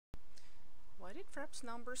did Frapp's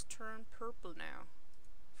numbers turn purple now?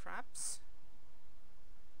 Fraps?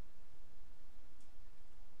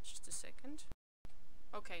 Just a second.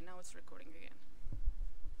 Okay, now it's recording again.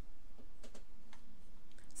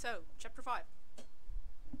 So, chapter 5.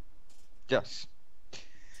 Yes.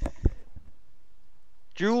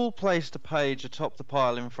 Jewel placed a page atop the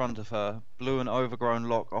pile in front of her, blew an overgrown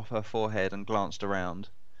lock off her forehead and glanced around.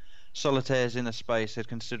 Solitaire's inner space had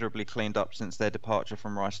considerably cleaned up since their departure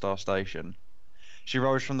from Rystar Station. She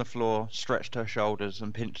rose from the floor, stretched her shoulders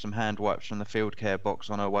and pinched some hand wipes from the field care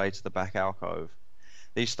box on her way to the back alcove.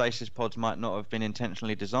 These stasis pods might not have been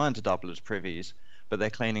intentionally designed to double as privies, but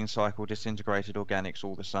their cleaning cycle disintegrated organics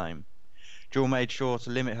all the same. Jewel made sure to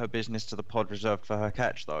limit her business to the pod reserved for her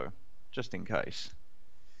catch, though, just in case.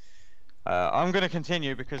 I'm going to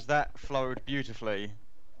continue because that flowed beautifully,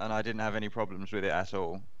 and I didn't have any problems with it at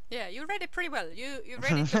all. Yeah, you read it pretty well. You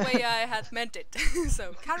read it the way I had meant it.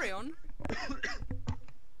 So, carry on.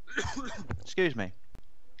 Excuse me.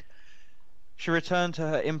 She returned to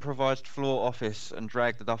her improvised floor office and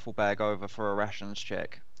dragged the duffel bag over for a rations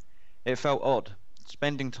check. It felt odd,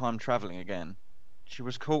 spending time travelling again. She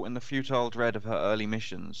was caught in the futile dread of her early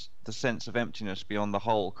missions, the sense of emptiness beyond the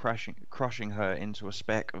whole crushing her into a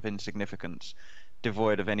speck of insignificance,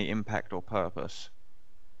 devoid of any impact or purpose.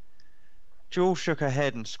 Jewel shook her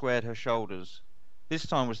head and squared her shoulders. This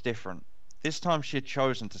time was different. This time she had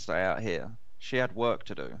chosen to stay out here. She had work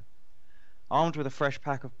to do. Armed with a fresh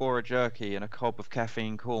pack of Bora jerky and a cob of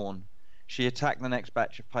caffeine corn, she attacked the next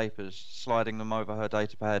batch of papers, sliding them over her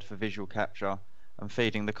datapad for visual capture and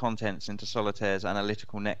feeding the contents into Solitaire's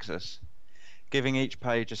analytical nexus. Giving each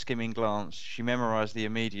page a skimming glance, she memorized the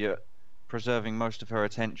immediate, preserving most of her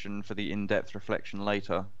attention for the in-depth reflection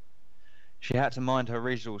later. She had to mind her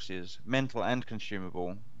resources, mental and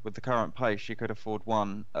consumable. With the current pace, she could afford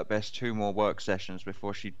one, at best 2 more work sessions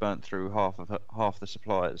before she'd burnt through half the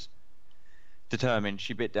supplies. Determined,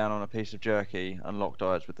 she bit down on a piece of jerky and locked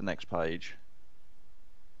eyes with the next page.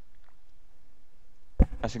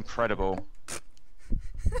 That's incredible.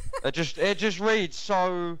 It just reads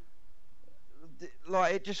so,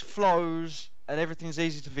 like, it just flows and everything's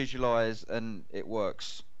easy to visualize and it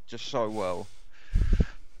works just so well.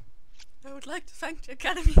 I would like to thank the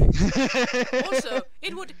Academy. Also,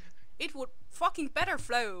 it would fucking better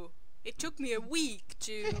flow. It took me a week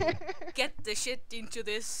to get the shit into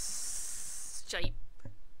this shape.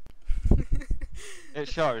 It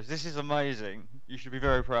shows. This is amazing. You should be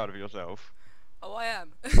very proud of yourself. Oh, I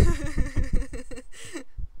am.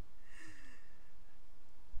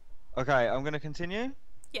 Okay, I'm going to continue.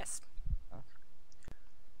 Yes.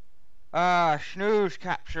 Ah, snooze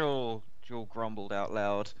capsule, Jewel grumbled out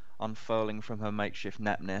loud, unfurling from her makeshift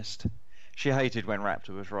nap nest. She hated when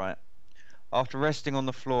Raptor was right. After resting on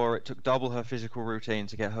the floor, it took double her physical routine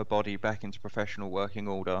to get her body back into professional working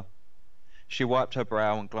order. She wiped her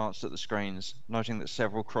brow and glanced at the screens, noting that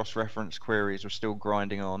several cross-reference queries were still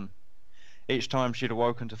grinding on. Each time she'd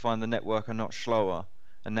awoken to find the network a notch slower,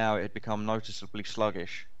 and now it had become noticeably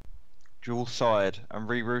sluggish. Jewel sighed and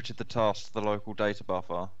rerouted the task to the local data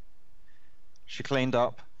buffer. She cleaned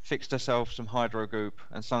up, fixed herself some hydro goop,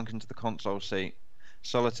 and sunk into the console seat.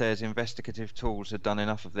 Solitaire's investigative tools had done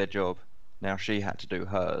enough of their job. Now she had to do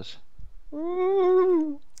hers.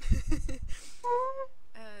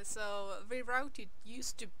 So rerouted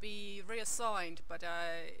used to be reassigned, but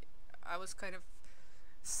I was kind of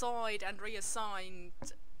sighed and reassigned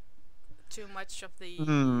too much of the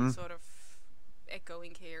sort of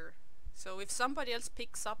echoing here. So if somebody else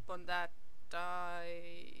picks up on that,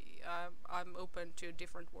 I'm open to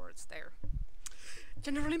different words there.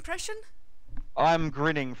 General impression? I'm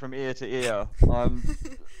grinning from ear to ear.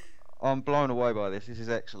 I'm blown away by this. This is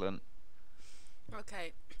excellent.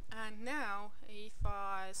 Okay, and now if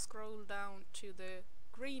I scroll down to the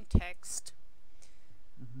green text,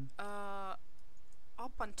 up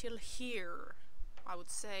until here, I would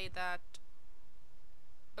say that.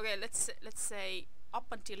 Okay, let's say up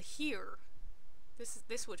until here.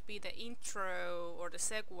 This would be the intro or the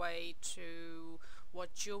segue to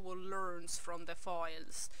what Jewel learns from the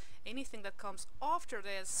files. Anything that comes after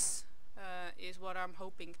this is what I'm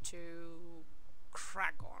hoping to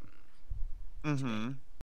crack on. Mm-hmm.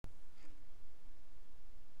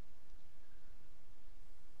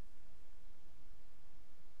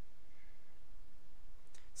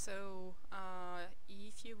 So,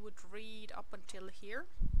 if you would read up until here,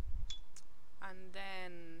 and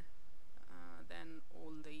then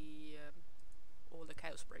all the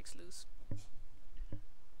chaos breaks loose.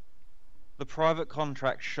 The private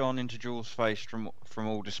contract shone into Jewel's face from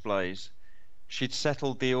all displays. She'd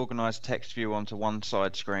settled the organised text view onto one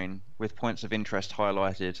side screen, with points of interest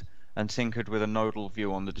highlighted, and tinkered with a nodal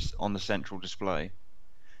view on the central display.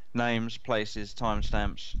 Names, places,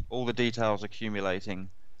 timestamps, all the details accumulating,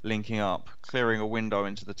 linking up, clearing a window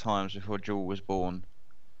into the times before Jewel was born.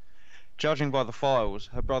 Judging by the files,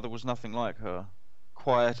 her brother was nothing like her.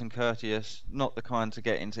 Quiet and courteous, not the kind to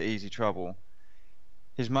get into easy trouble.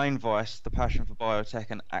 His main vice, the passion for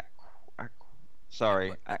biotech and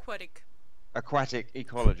Aquatic. aquatic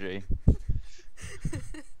ecology.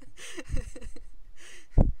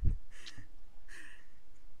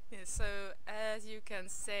 Yeah, so as you can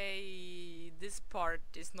say, this part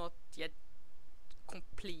is not yet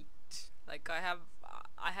complete. Like I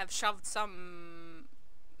have shoved some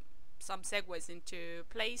segues into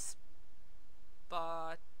place,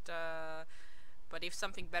 but but if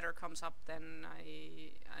something better comes up, then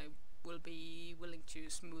I will be willing to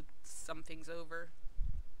smooth some things over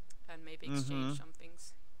and maybe exchange some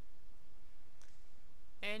things.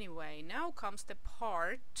 Anyway, now comes the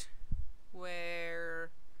part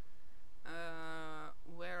where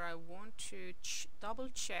I want to double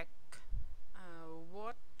check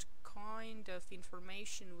what kind of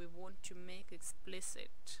information we want to make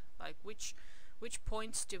explicit. Like which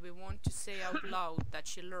points do we want to say out loud that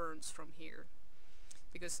she learns from here?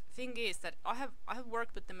 Because thing is that I have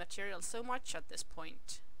worked with the material so much at this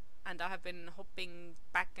point, and I have been hopping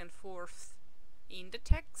back and forth in the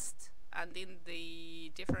text and in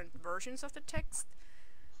the different versions of the text,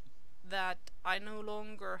 that I no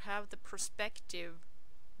longer have the perspective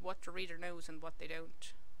what the reader knows and what they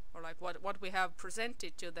don't, or like what we have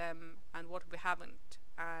presented to them and what we haven't.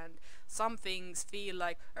 And some things feel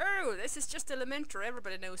like, oh, this is just elementary,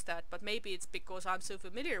 everybody knows that, but maybe it's because I'm so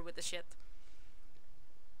familiar with the shit.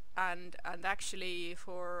 And actually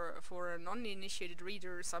for an uninitiated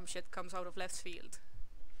reader, some shit comes out of left field.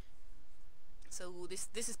 So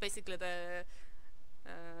this is basically the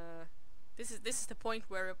this is the point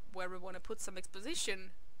where we want to put some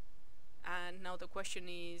exposition, and now the question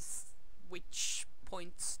is which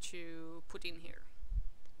points to put in here.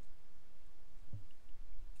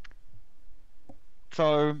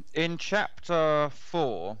 So in chapter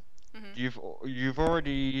 4, you've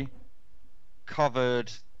already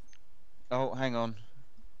covered. Oh, hang on.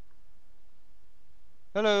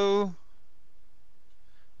 Hello.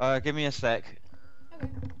 Give me a sec. Okay.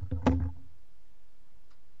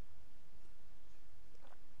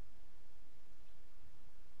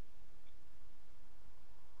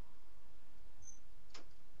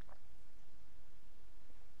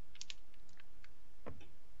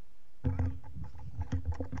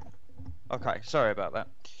 Okay, sorry about that.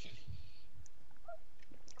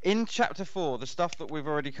 In chapter 4, the stuff that we've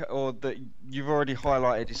already or that you've already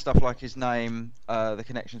highlighted is stuff like his name, the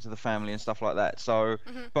connection to the family, and stuff like that. So,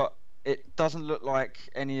 but it doesn't look like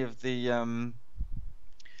any of the.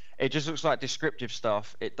 It just looks like descriptive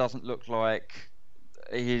stuff. It doesn't look like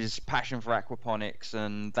his passion for aquaponics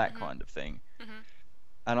and that kind of thing.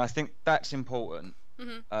 And I think that's important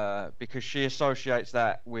because she associates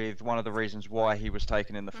that with one of the reasons why he was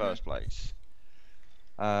taken in the first place.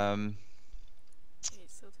 Okay,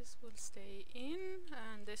 so this will stay in,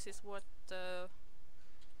 and this is what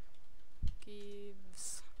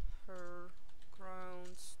gives her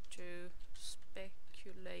grounds to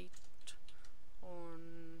speculate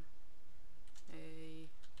on a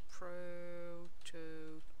prototype.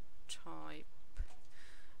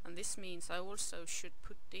 And this means I also should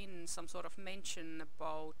put in some sort of mention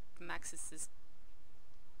about Max's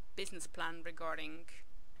business plan regarding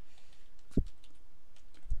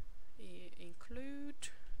include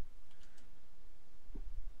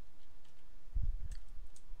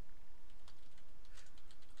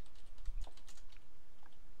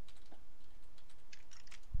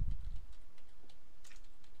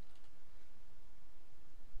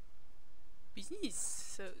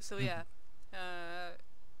business. So yeah,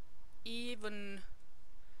 even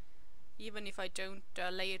if I don't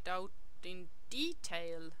lay it out in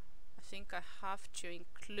detail, I think I have to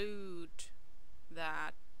include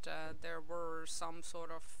that there were some sort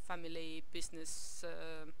of family business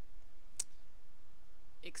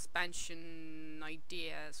expansion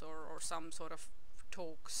ideas or some sort of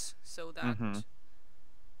talks, so that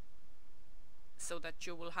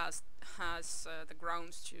Jewel has the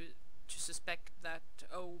grounds to suspect that,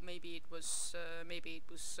 oh, maybe it was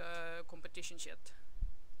competition shit.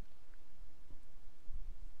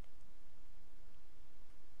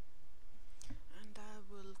 And I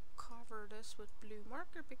will cover this with blue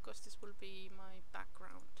marker because this will be my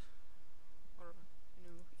background, or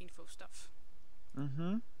info stuff.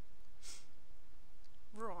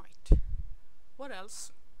 Right. What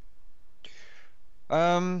else?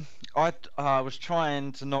 I was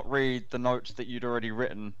trying to not read the notes that you'd already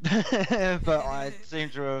written, but I seem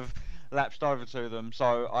to have lapsed over to them.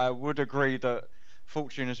 So I would agree that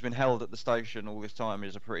Fortune has been held at the station all this time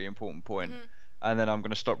is a pretty important point. Mhm. And then I'm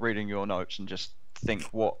going to stop reading your notes and just think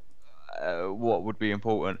what would be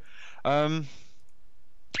important. Um,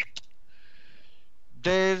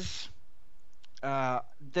 there's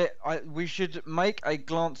we should make a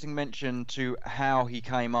glancing mention to how he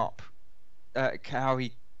came up, how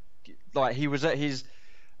he like he was at his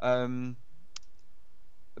um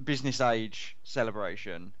business age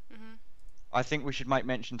celebration. Mhm. I think we should make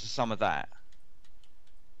mention to some of that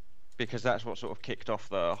because that's what sort of kicked off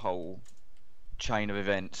the whole chain of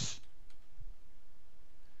events.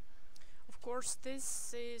 Of course,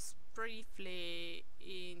 this is briefly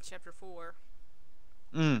in chapter 4.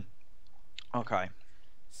 Mm. Okay.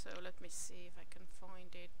 So let me see if I can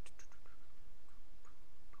find it.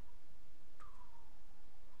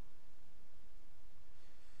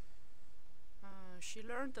 She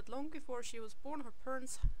learned that long before she was born,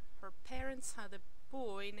 her parents had a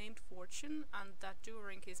boy named Fortune, and that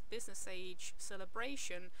during his business age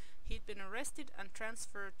celebration, he'd been arrested and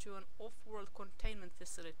transferred to an off-world containment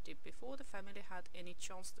facility before the family had any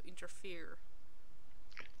chance to interfere.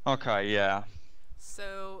 Okay. Yeah.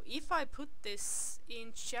 So if I put this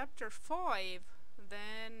in chapter 5,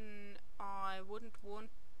 then I wouldn't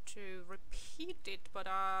want to repeat it, but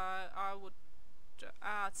I would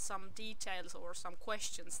add some details or some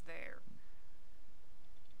questions there.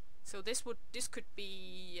 So this could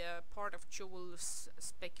be part of Joel's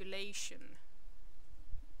speculation.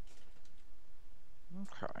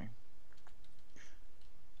 Okay.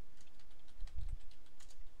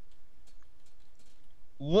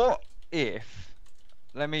 What if?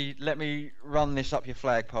 Let me run this up your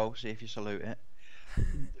flagpole. See if you salute it.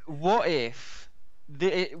 What if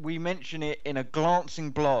we mention it in a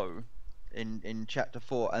glancing blow in chapter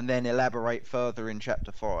 4 and then elaborate further in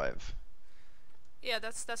chapter 5? Yeah,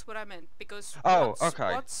 that's what I meant, because Oh, what's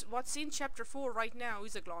okay. what's what's in chapter 4 right now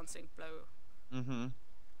is a glancing blow. Mhm.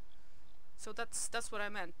 So that's what I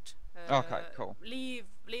meant. Okay, cool. Leave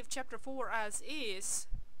chapter 4 as is,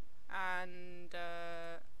 and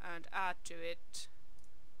add to it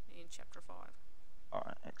in chapter 5. All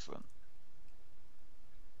right, excellent.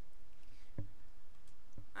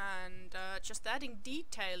 And just adding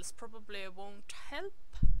details probably won't help,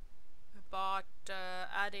 but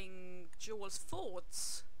adding Joel's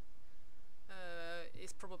thoughts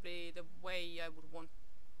is probably the way I would want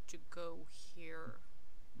to go here.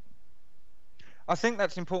 I think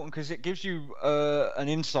that's important because it gives you an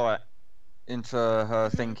insight into her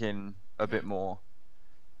Mhm. thinking a bit Mhm. more.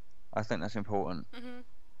 I think that's important. Mhm.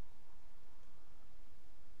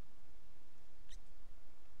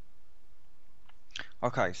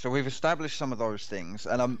 Okay, so we've established some of those things,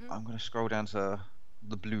 and I'm Mhm. I'm going to scroll down to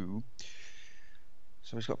the blue.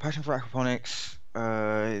 So he's got passion for aquaponics.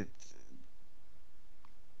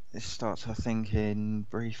 This starts her thinking.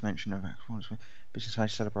 Brief mention of aquaponics, business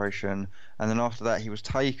age celebration, and then after that he was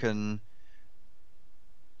taken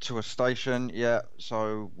to a station. Yeah,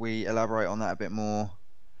 so we elaborate on that a bit more.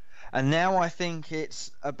 And now I think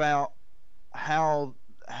it's about how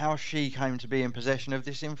how she came to be in possession of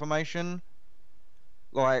this information.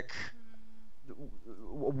 Like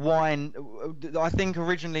why? I think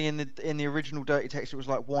originally in the original dirty text it was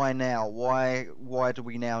like why now? Why do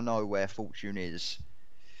we now know where Fortune is?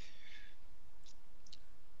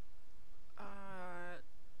 Uh,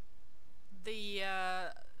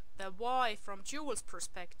 the why from Jewel's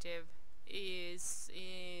perspective is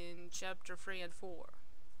in chapter 3 and 4.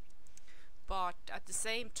 But at the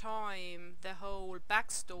same time, the whole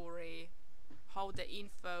backstory, how the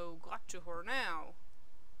info got to her now,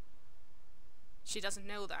 she doesn't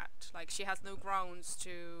know that. Like, she has no grounds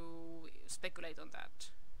to speculate on that.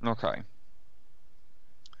 Okay.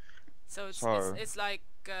 So So it's like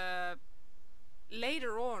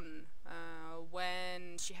later on,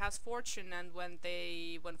 when she has Fortune, and when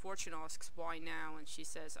Fortune asks why now, and she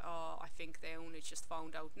says, "Oh, I think they only just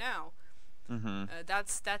found out now." mhm.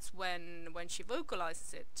 That's when she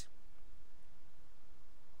vocalizes it.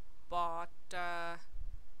 But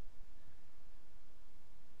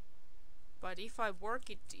but if I work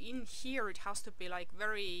it in here, it has to be like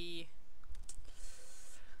very.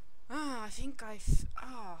 I think I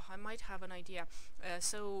might have an idea.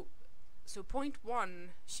 So point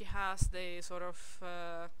 1, she has the sort of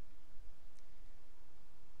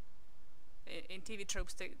in TV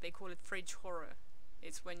tropes they call it fridge horror.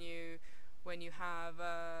 It's when you have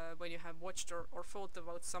watched or thought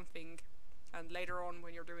about something, and later on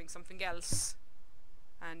when you're doing something else,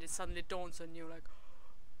 and it suddenly dawns on you like,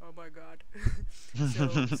 oh my god.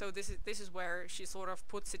 So this is where she sort of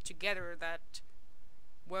puts it together that,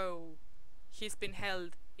 whoa, he's been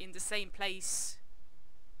held in the same place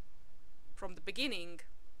from the beginning.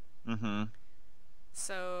 Mm-hmm.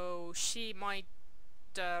 So she might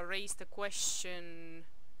raise the question,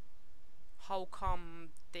 how come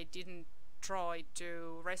they didn't try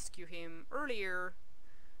to rescue him earlier?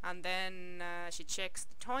 And then she checks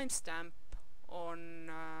the timestamp on,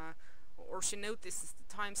 or she notices the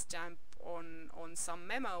timestamp on some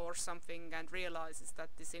memo or something, and realizes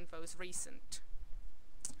that this info is recent.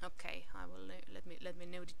 Okay, I will let me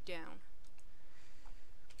note it down.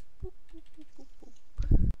 Boop, boop, boop, boop, boop.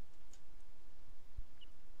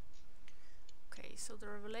 Okay, so the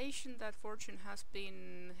revelation that Fortune has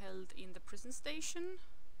been held in the prison station.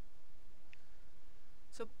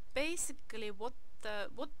 So basically, what the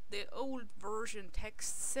old version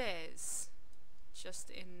text says, just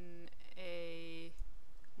in a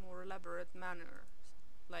more elaborate manner.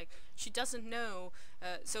 Like, she doesn't know.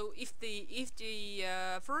 So if the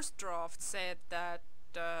first draft said that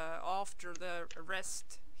after the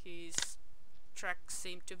arrest his tracks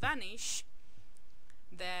seemed to vanish,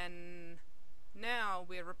 then now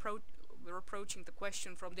we're approaching the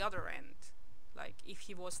question from the other end. Like, if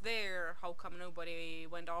he was there, how come nobody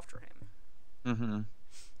went after him? Mm-hmm.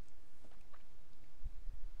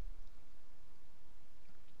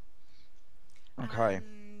 Okay.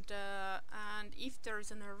 And if there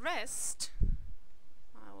is an arrest,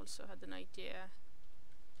 I also had an idea.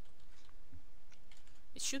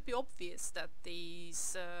 It should be obvious that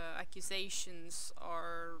these accusations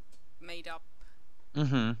are made up.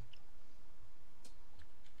 Mm-hmm.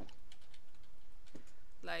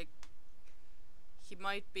 Like, he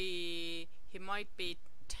might be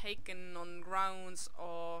taken on grounds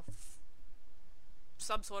of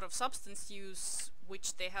some sort of substance use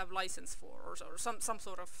which they have license for, or some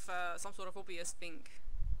sort of obvious thing.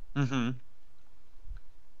 Mm-hmm.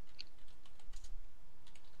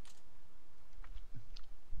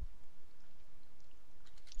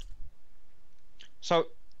 So,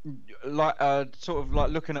 like, sort of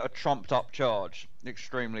like looking at a trumped up charge,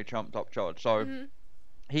 extremely trumped up charge. So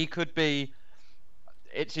he could be.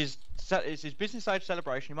 It's his business age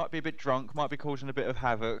celebration. He might be a bit drunk, might be causing a bit of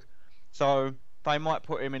havoc. So they might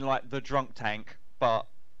put him in like the drunk tank, but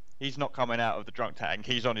he's not coming out of the drunk tank.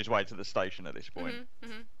 He's on his way to the station at this point.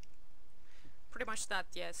 Pretty much that,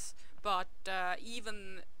 yes. But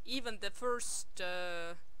even the first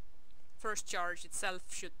charge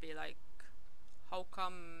itself should be like, how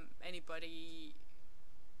come anybody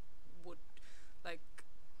would like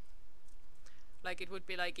it would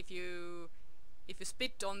be like if you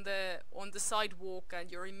spit on the sidewalk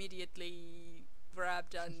and you're immediately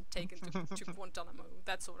grabbed and taken to Guantanamo,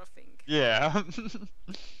 that sort of thing. Yeah.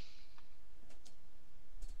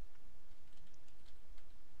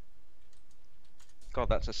 God,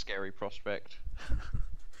 that's a scary prospect.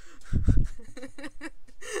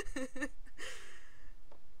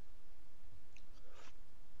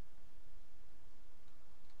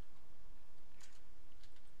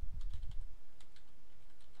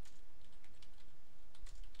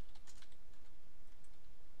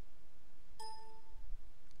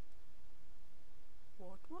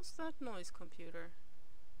 What was that noise, computer?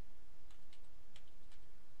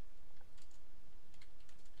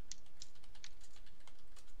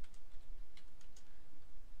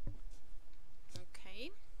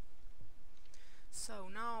 Okay. So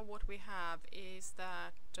now what we have is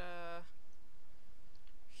that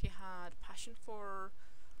he had passion for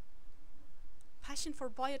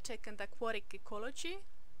biotech and aquatic ecology.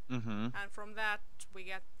 Mm-hmm. And from that we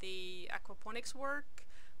get the aquaponics work.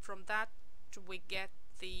 From that we get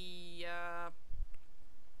the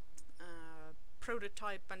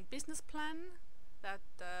prototype and business plan that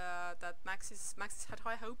Maxis had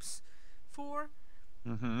high hopes for.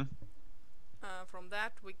 Mm-hmm. From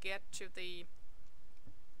that we get to the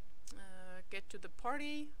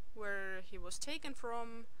party where he was taken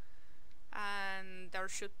from, and there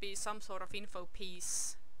should be some sort of info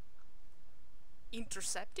piece,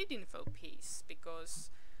 intercepted info piece,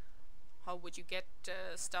 because how would you get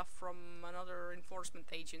stuff from another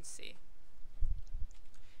enforcement agency?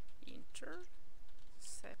 Intercepted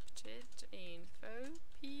info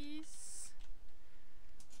piece.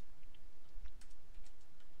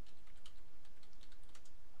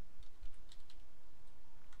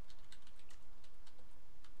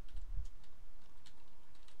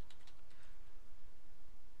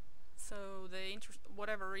 So the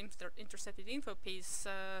whatever intercepted info piece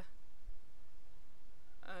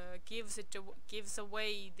gives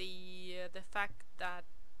away the fact that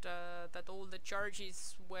that all the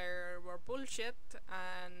charges were bullshit,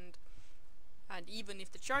 and even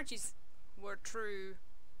if the charges were true,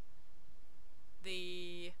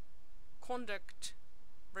 the conduct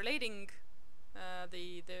relating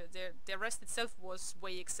the arrest itself was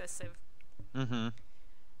way excessive. Mhm.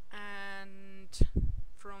 And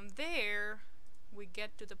from there we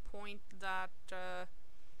get to the point that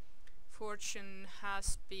Fortune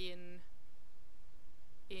has been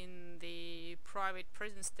in the private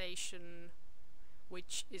prison station,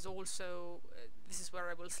 which is also this is where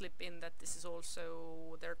I will slip in that this is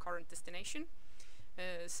also their current destination.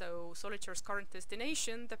 So Solitaire's current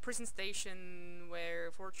destination, the prison station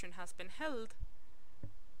where Fortune has been held,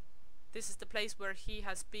 this is the place where he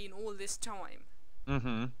has been all this time.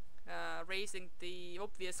 Mhm. Raising the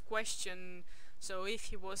obvious question, so if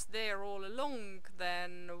he was there all along,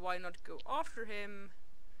 then why not go after him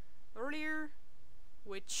earlier?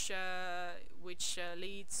 Which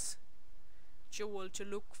leads Joel to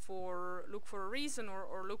look for a reason,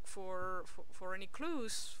 or look for any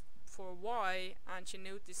clues for why, and she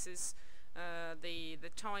notices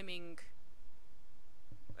the timing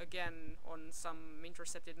again on some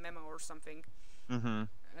intercepted memo or something, Mhm.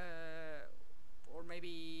 or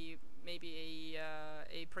maybe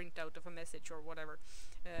a printout of a message or whatever,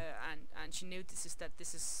 and she notices that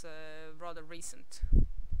this is rather recent,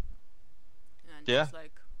 and Yeah. she's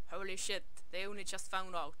like, holy shit, they only just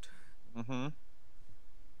found out. Mhm.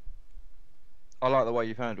 I like the way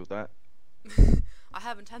you've handled that. I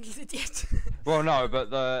haven't handled it yet. Well, no, but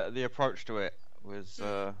the approach to it was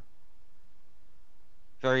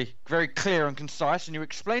very very clear and concise, and you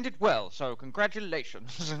explained it well. So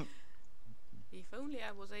congratulations. If only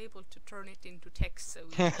I was able to turn it into text so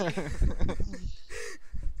easily.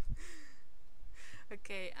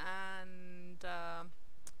 Okay, and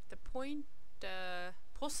the point,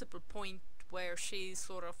 possible point where she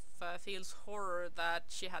sort of feels horror that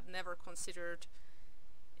she had never considered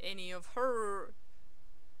any of her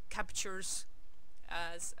captures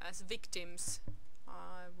as victims.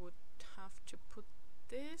 I would have to put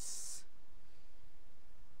this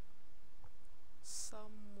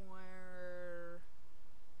somewhere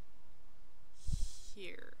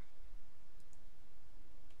here.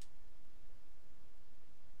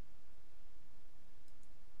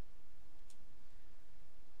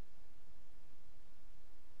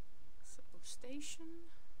 So station,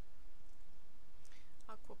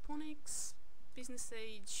 aquaponics, business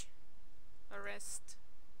age, arrest,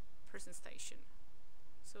 prison station.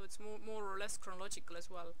 So it's more or less chronological as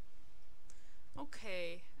well.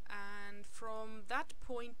 Okay, and from that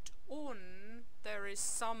point on, there is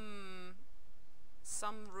some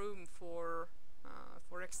room for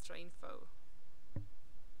extra info.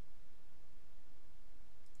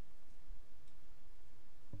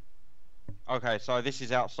 Okay, so this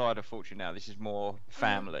is outside of Fortune now. This is more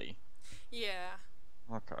family. Yeah.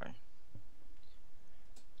 Okay.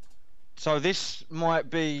 So this might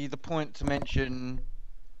be the point to mention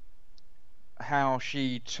how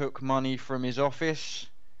she took money from his office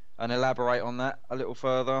and elaborate on that a little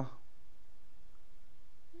further.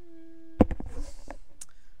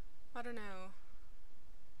 I don't know.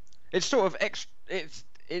 It's sort of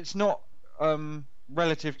it's not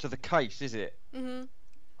relative to the case, is it? Mhm.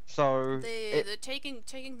 So The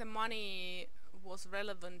taking the money was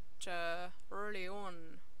relevant early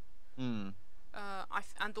on. Hmm.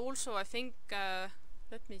 And also I think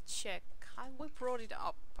let me check. We brought it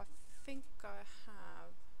up. I think I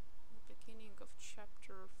have the beginning of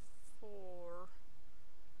chapter 4.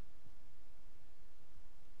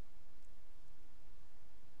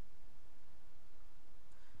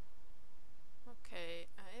 Okay,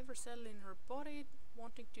 every cell in her body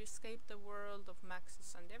wanting to escape the world of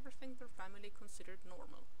Maxis and everything their family considered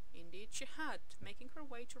normal. Indeed she had, making her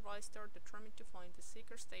way to Rystar, determined to find the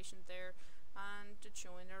seeker stationed there and to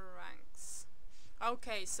join their ranks.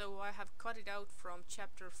 Okay, so I have cut it out from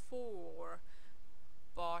chapter 4,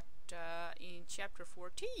 but in chapter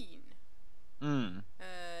 14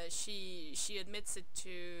 she admits it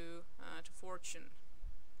to Fortune.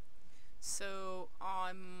 So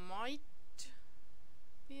I might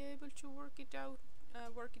be able to work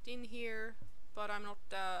it in here, but I'm not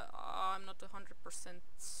 100%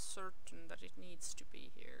 certain that it needs to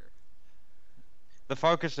be here. The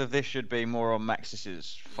focus of this should be more on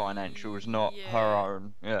Maxis's financials, not her Yeah.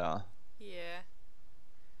 own. Yeah. Yeah.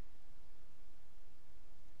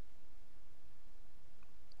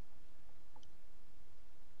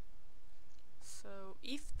 So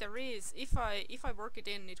if I work it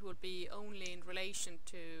in, it will be only in relation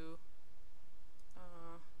to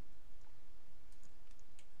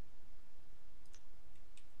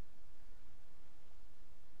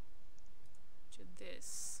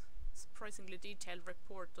surprisingly detailed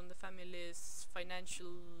report on the family's financial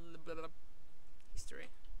blah, blah, history.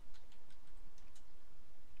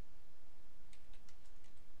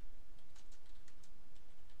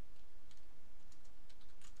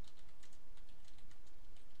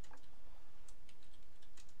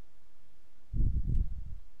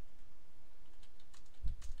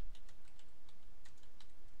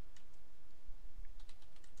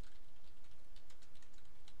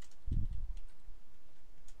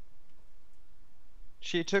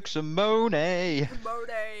 She took some money.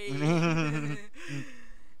 Money.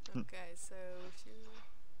 Okay, so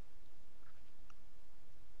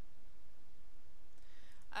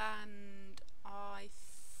and I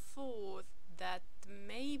thought that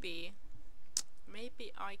maybe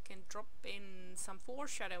I can drop in some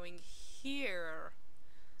foreshadowing here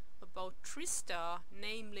about Trista,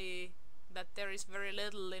 namely that there is very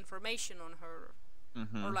little information on her,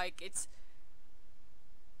 or like it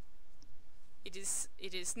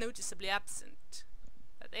is noticeably absent.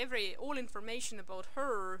 That all information about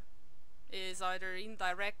her is either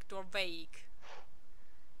indirect or vague.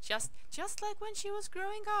 Just like when she was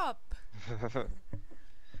growing up.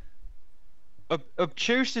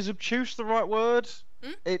 Obtuse, is obtuse the right word?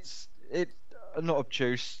 Hmm? It's not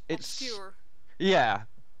obtuse. It's obscure. Yeah.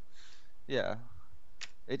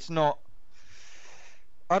 It's not.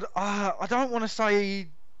 I don't want to say.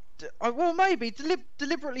 Well, maybe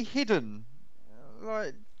deliberately hidden.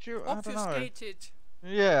 Like, I don't know. Obfuscated.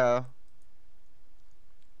 Yeah.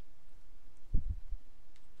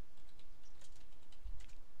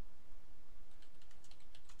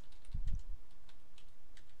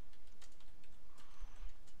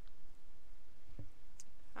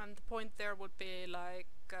 And the point there would be like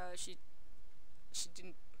she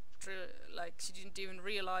didn't she didn't even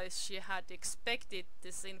realize she had expected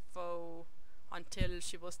this info until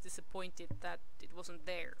she was disappointed that it wasn't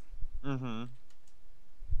there. Mm-hmm.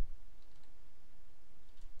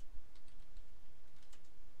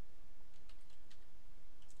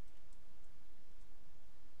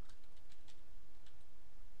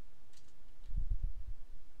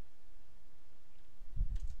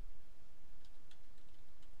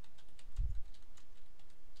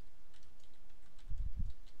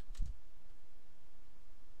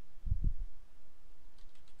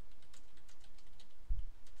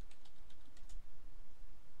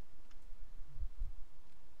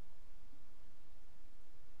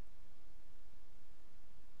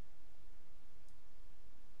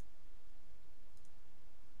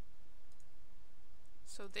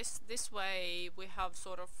 So this way we have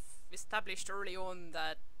sort of established early on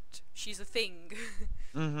that she's a thing.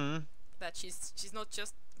 Mm-hmm. That she's not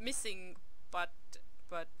just missing, but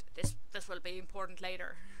this will be important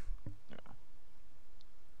later. Yeah.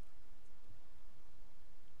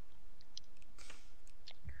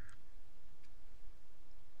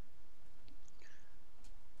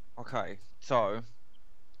 Okay, so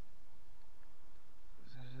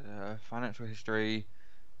financial history,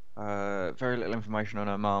 very little information on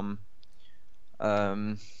her mum. Just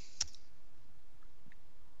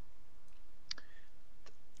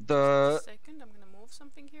a The second, I'm gonna move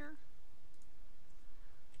something here.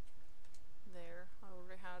 There, I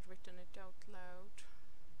already had written it out loud.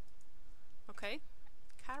 Okay,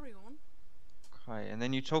 carry on. Okay, and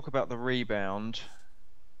then you talk about the rebound.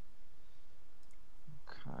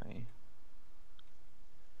 Okay.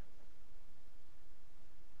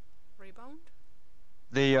 Rebound?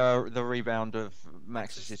 The rebound of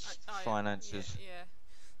Max's Max's yeah, finances. yeah.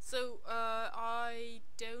 So I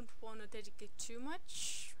don't want to dedicate too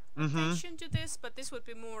much Mm-hmm. attention to this, but this would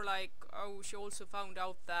be more like, oh, she also found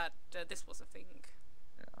out that this was a thing.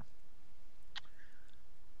 Yeah.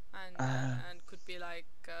 And could be like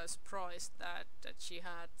surprised that she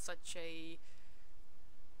had such a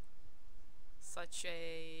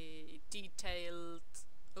detailed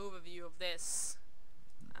overview of this,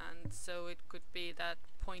 and so it could be that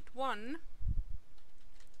point one.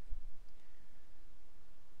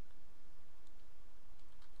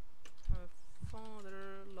 Her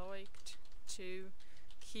father liked to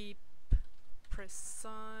keep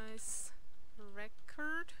precise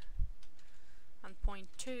record, and point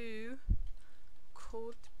two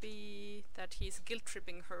could be that he's guilt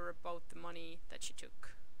tripping her about the money that she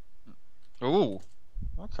took. Oh,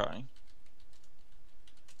 okay.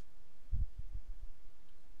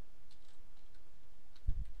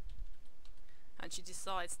 And she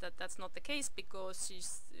decides that that's not the case because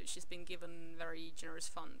she's been given very generous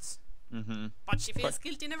funds. Mm-hmm. But she feels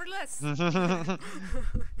guilty nevertheless.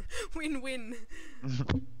 Win-win.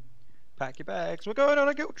 Pack your bags. We're going on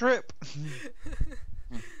a guilt trip.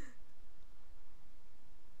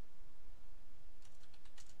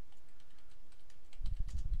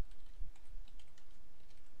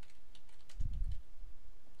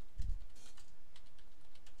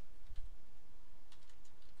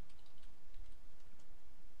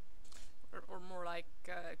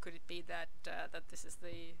 be that that this is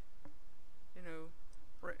the, you know,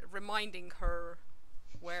 reminding her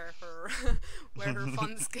where her where her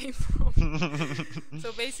funds came from.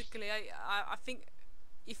 So basically, I think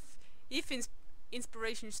if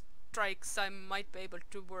inspiration strikes, I might be able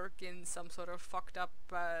to work in some sort of fucked up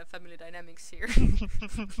family dynamics here.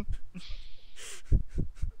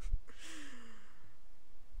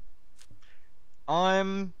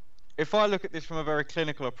 If I look at this from a very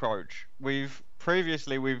clinical approach, we've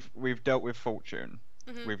dealt with Fortune.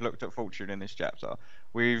 Mhm. We've looked at Fortune in this chapter.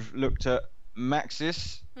 We've looked at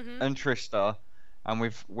Maxis Mhm. and Trista, and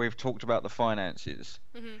we've talked about the finances.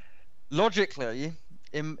 Mhm. Logically,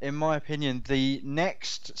 in my opinion, the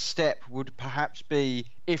next step would perhaps be,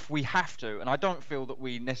 if we have to, and I don't feel that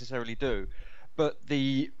we necessarily do, but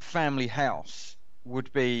the family house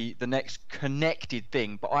would be the next connected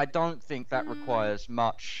thing. But I don't think that Mm, requires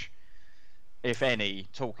much, if any,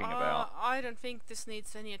 talking about. I don't think this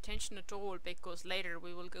needs any attention at all because later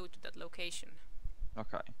we will go to that location.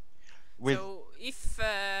 Okay. With So if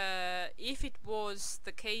it was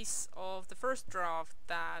the case of the first draft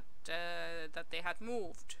that that they had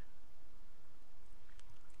moved,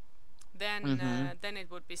 mhm. then it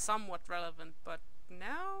would be somewhat relevant. But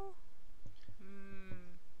now,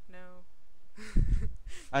 no.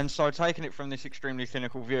 And so, taking it from this extremely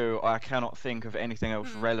clinical view, I cannot think of anything else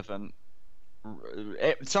Mm. relevant.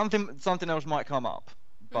 Something else might come up,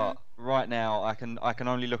 Mm. but right now I can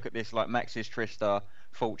only look at this like Max's Trista,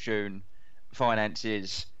 Fortune,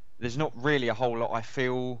 finances. There's not really a whole lot I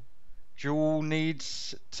feel Jewel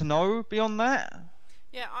needs to know beyond that.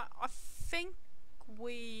 Yeah, I think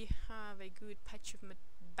we have a good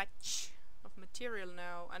batch of material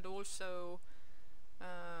now, and also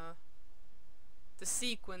uh, the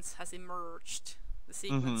sequence has emerged. The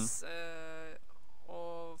Mm-hmm. sequence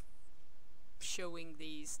of showing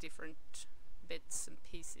these different bits and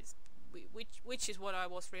pieces, which is what I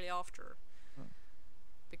was really after,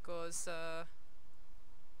 because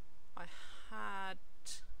I had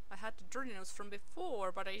I had the journey notes from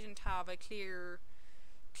before, but I didn't have a clear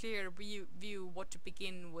view what to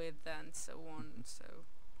begin with and so on. So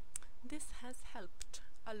this has helped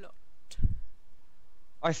a lot.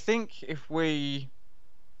 I think if we,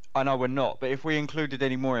 I know we're not, but if we included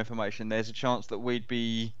any more information, there's a chance that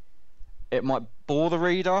it might bore the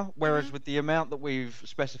reader. Whereas Mhm. with the amount that we've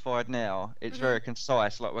specified now, it's Mhm. very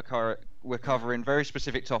concise. Like we're Mhm. covering very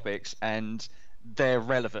specific topics, and they're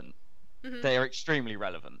relevant. Mhm. They're extremely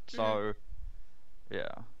relevant. Mhm. So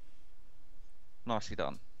yeah, nicely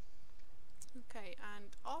done. Okay,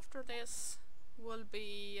 and after this will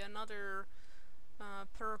be another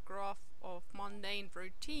paragraph of mundane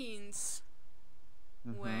routines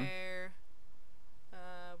Mhm.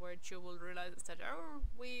 where Jewel realizes that, oh,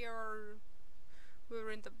 we're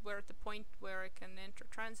at the point where I can enter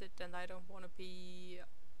transit, and I don't want to be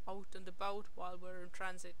out and about while we're in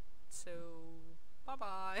transit, so bye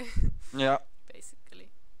bye. Yeah.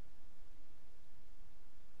 Basically.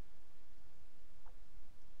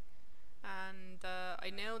 And I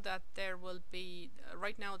know that there will be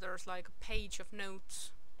right now there's like a page of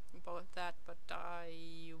notes about that, but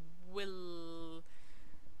I will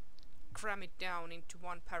cram it down into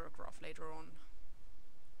one paragraph later on.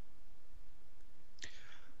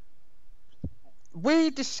 We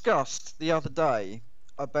discussed the other day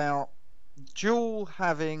about Jewel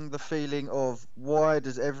having the feeling of, why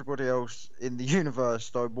does everybody else in the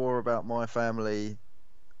universe know more about my family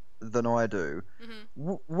than I do? Mhm.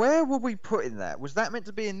 Where were we putting that? Was that meant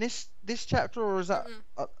to be in this chapter, or is that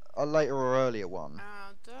Mm-mm. a later or earlier one?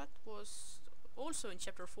 That was also in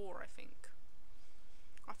chapter 4, I think.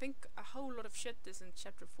 I think a whole lot of shit is in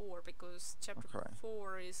chapter 4 because chapter Okay.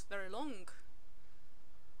 4 is very long.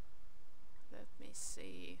 Let me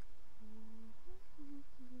see.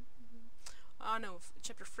 Ah, no,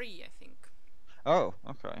 chapter 3, I think. Oh,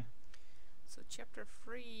 okay. So chapter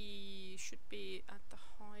 3 should be at the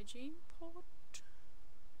hygiene part.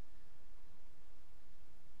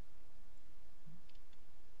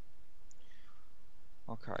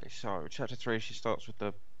 Okay, so chapter 3, she starts with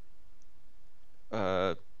the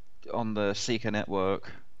uh on the Seeker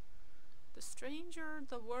network. The stranger,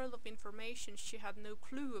 the world of information she had no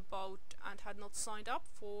clue about and had not signed up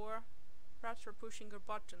for. Perhaps for pushing her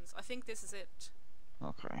buttons. I think this is it.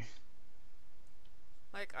 Okay.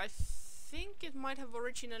 Like, I think it might have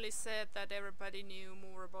originally said that everybody knew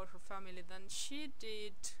more about her family than she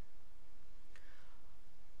did.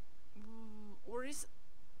 Or is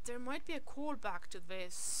there might be a callback to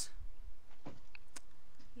this.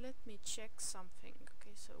 Let me check something.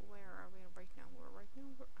 Okay, so where are we right now? We're at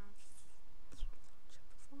chapter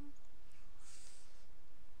 5.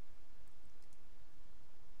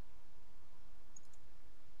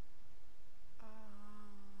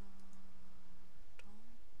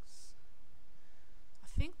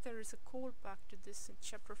 is a callback to this in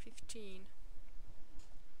chapter 15.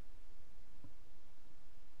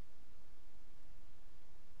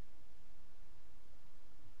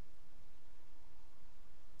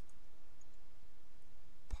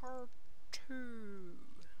 Part 2.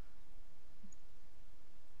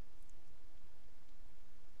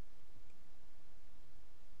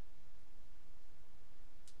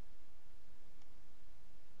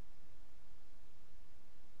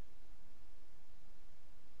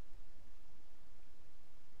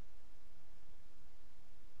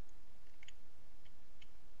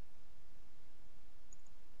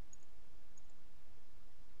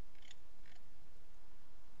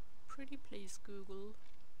 Pretty please, Google.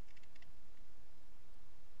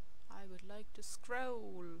 I would like to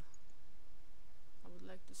scroll. I would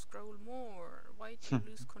like to scroll more. Why do you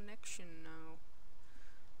lose connection now?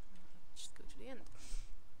 Just go to the end.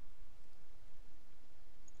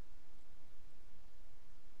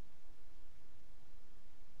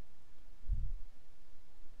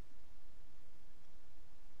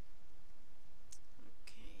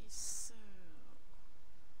 Okay, so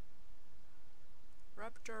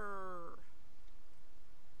Raptor.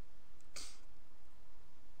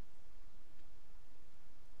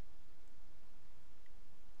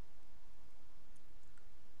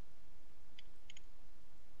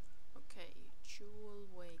 Okay, Jewel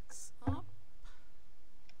wakes up.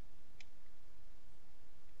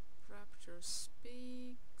 Raptor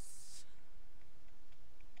speaks.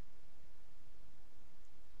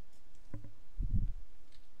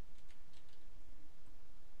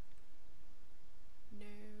 No,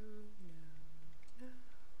 no, no, no.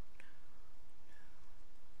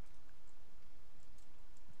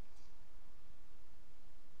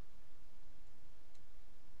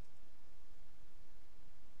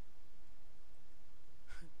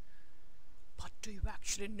 But do you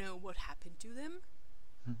actually know what happened to them?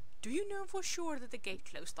 Do you know for sure that the gate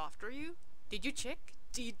closed after you? Did you check?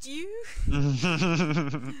 Did you? Yeah, I'm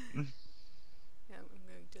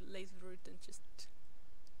going to laser through it and just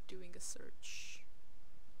doing a search.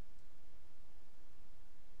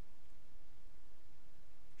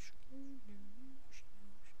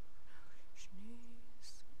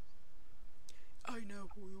 I know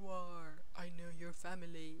who you are. I know your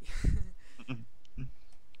family.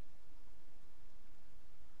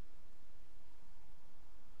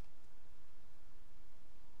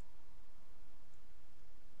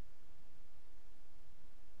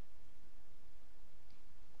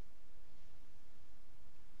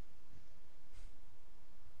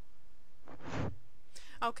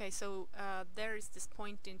 Okay, so there is this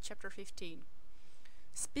point in chapter 15.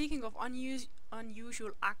 Speaking of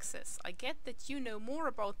unusual access, I get that you know more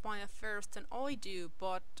about my affairs than I do,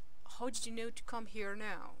 but how did you know to come here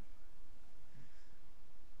now?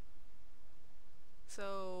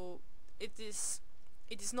 So it is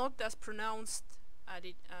not as pronounced as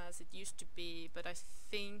it used to be, but I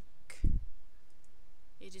think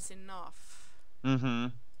it is enough. Mm-hmm.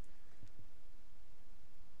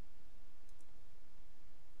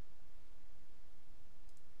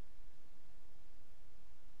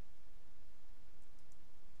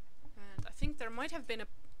 And I think there might have been a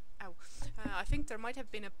I think there might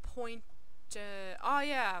have been a point.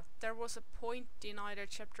 Yeah, there was a point in either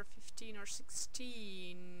chapter 15 or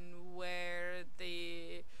 16 where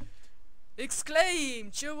they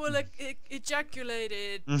exclaimed, Jewel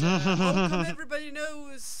ejaculated, how come everybody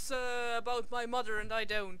knows about my mother and I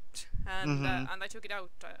don't? And I took it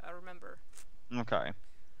out, I remember. Okay.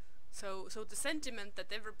 So the sentiment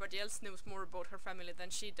that everybody else knows more about her family than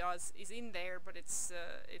she does is in there, but it's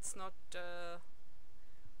not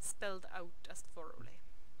spelled out as thoroughly.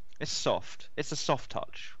 It's soft. It's a soft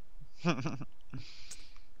touch. Smooth.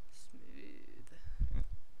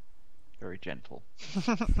 Very gentle.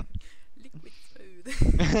 Liquid smooth.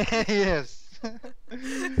 Yes.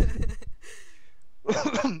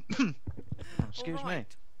 Excuse me.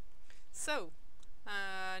 So,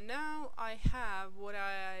 now I have what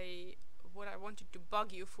I wanted to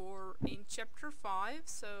bug you for in chapter 5.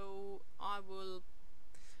 So I will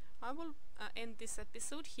end this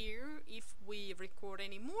episode here. If we record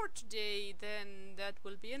any more today, then that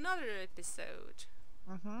will be another episode.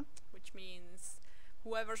 Which means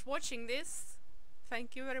whoever's watching this,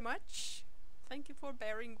 thank you very much. Thank you for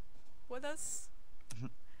bearing with us.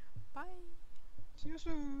 Bye. See you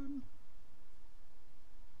soon.